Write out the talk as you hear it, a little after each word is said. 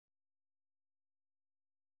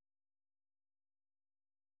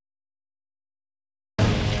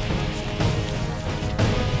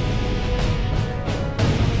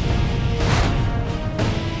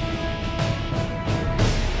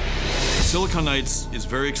Silicon Knights is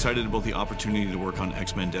very excited about the opportunity to work on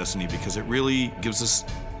X-Men Destiny because it really gives us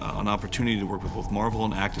an opportunity to work with both Marvel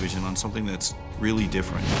and Activision on something that's really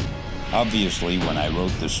different. Obviously, when I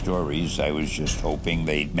wrote the stories, I was just hoping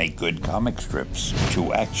they'd make good comic strips.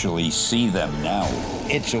 To actually see them now,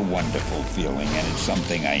 it's a wonderful feeling, and it's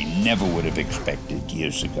something I never would have expected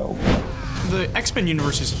years ago. The X-Men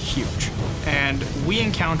universe is huge, and we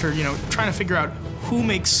encountered, trying to figure out who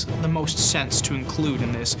makes the most sense to include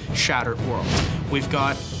in this shattered world. We've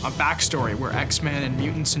got a backstory where X-Men and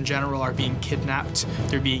mutants in general are being kidnapped,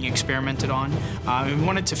 they're being experimented on, and we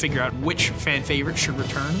wanted to figure out which fan favorites should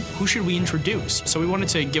return, who should we introduce. So we wanted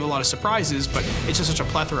to give a lot of surprises, but it's just such a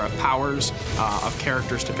plethora of powers, of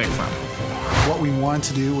characters to pick from. What we wanted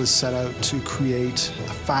to do was set out to create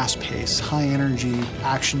a fast-paced, high-energy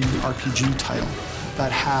action RPG title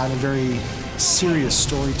that had a very serious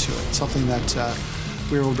story to it, something that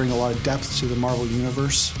we were able to bring a lot of depth to the Marvel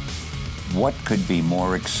Universe. What could be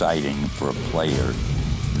more exciting for a player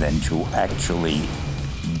than to actually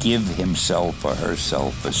give himself or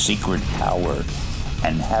herself a secret power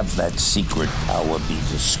and have that secret power be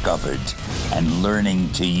discovered and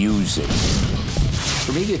learning to use it?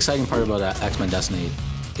 For me, the exciting part about X-Men Destiny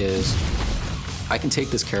is I can take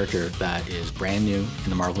this character that is brand new in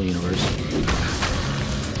the Marvel Universe,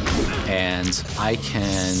 and I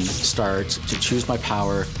can start to choose my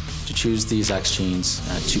power, to choose these X genes,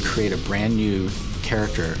 to create a brand new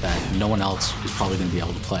character that no one else is probably going to be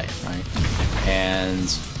able to play, right? And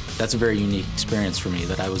that's a very unique experience for me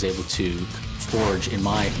that I was able to forge in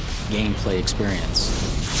my gameplay experience.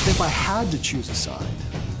 If I had to choose a side,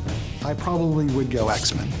 I probably would go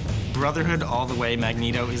X-Men. Brotherhood all the way.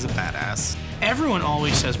 Magneto is a badass. Everyone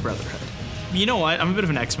always says Brotherhood. You know what? I'm a bit of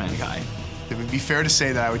an X-Men guy. It would be fair to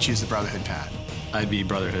say that I would choose the Brotherhood, Pat. I'd be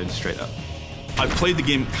Brotherhood straight up. I've played the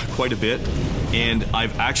game quite a bit, and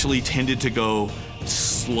I've actually tended to go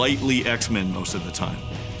slightly X-Men most of the time.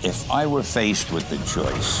 If I were faced with the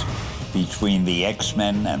choice between the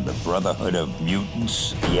X-Men and the Brotherhood of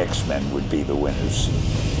Mutants, the X-Men would be the winners.